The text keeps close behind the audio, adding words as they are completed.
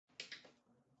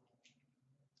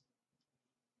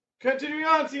Continuing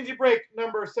on, CNC break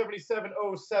number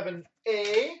 7707A,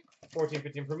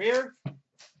 14-15 Premier,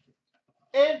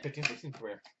 and 15-16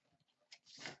 Premier.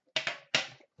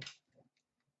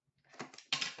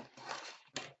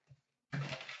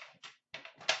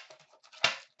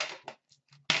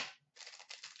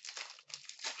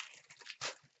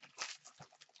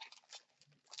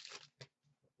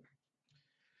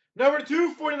 Number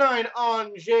 249,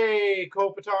 Anze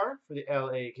Kopitar for the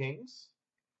LA Kings.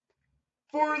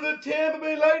 For the Tampa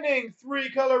Bay Lightning,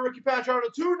 3-color rookie patch auto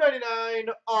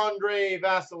 $2.99, Andrei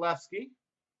Vasilevskiy.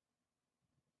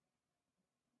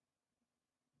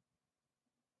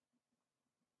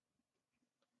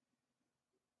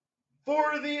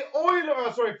 For the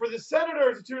for the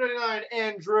Senators, $2.99,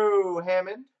 Andrew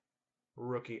Hammond,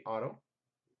 rookie auto.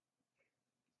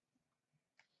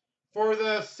 For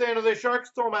the San Jose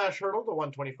Sharks, Tomas Hertl to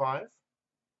 125.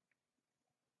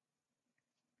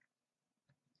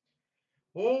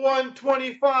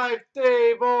 125,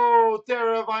 Teuvo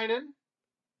Teravainen.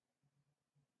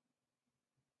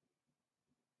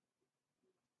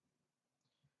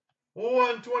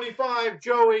 $125,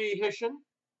 Joey Hishin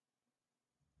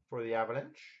for the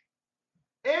Avalanche.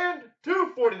 And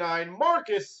 $2.49,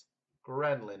 Marcus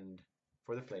Granlund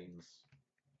for the Flames.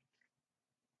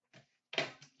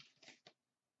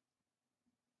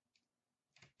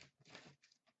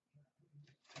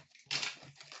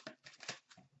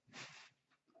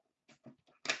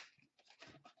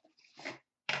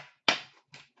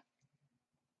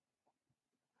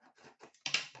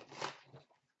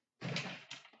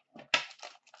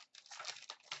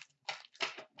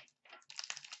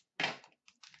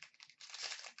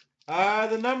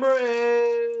 The number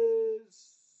is,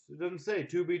 it doesn't say,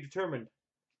 to be determined.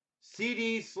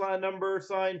 CD number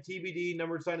signed TBD,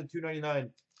 number signed at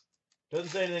 $2.99. Doesn't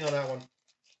say anything on that one.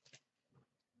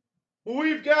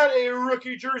 We've got a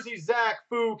rookie jersey, Zach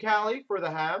Fucale for the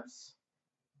Habs.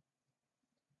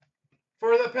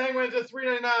 For the Penguins at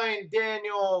 $3.99,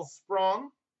 Daniel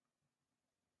Sprong.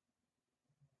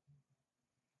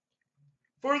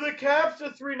 For the Caps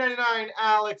at $3.99,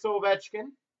 Alex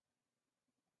Ovechkin.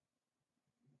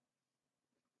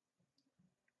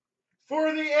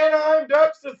 For the Anaheim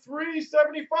Ducks at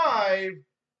 $3.75,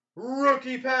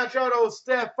 rookie patch auto,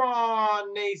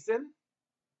 Stefan Noesen.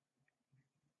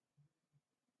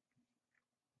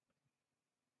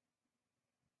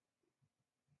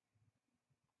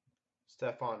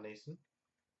 Stefan Noesen.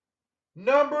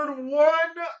 Numbered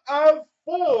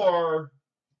 1/4.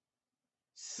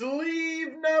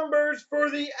 Sleeve numbers for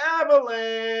the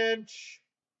Avalanche.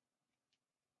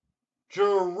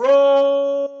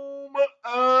 Jerome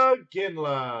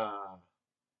Iginla.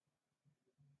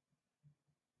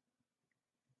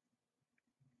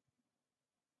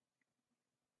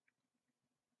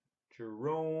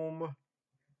 Jerome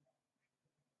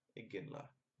Iginla.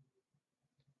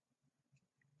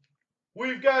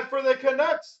 We've got for the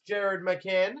Canucks, Jared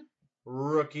McCann,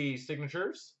 rookie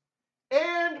signatures.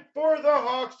 And for the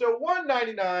Hawks to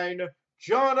 $1.99,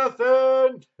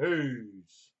 Jonathan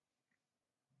Toews.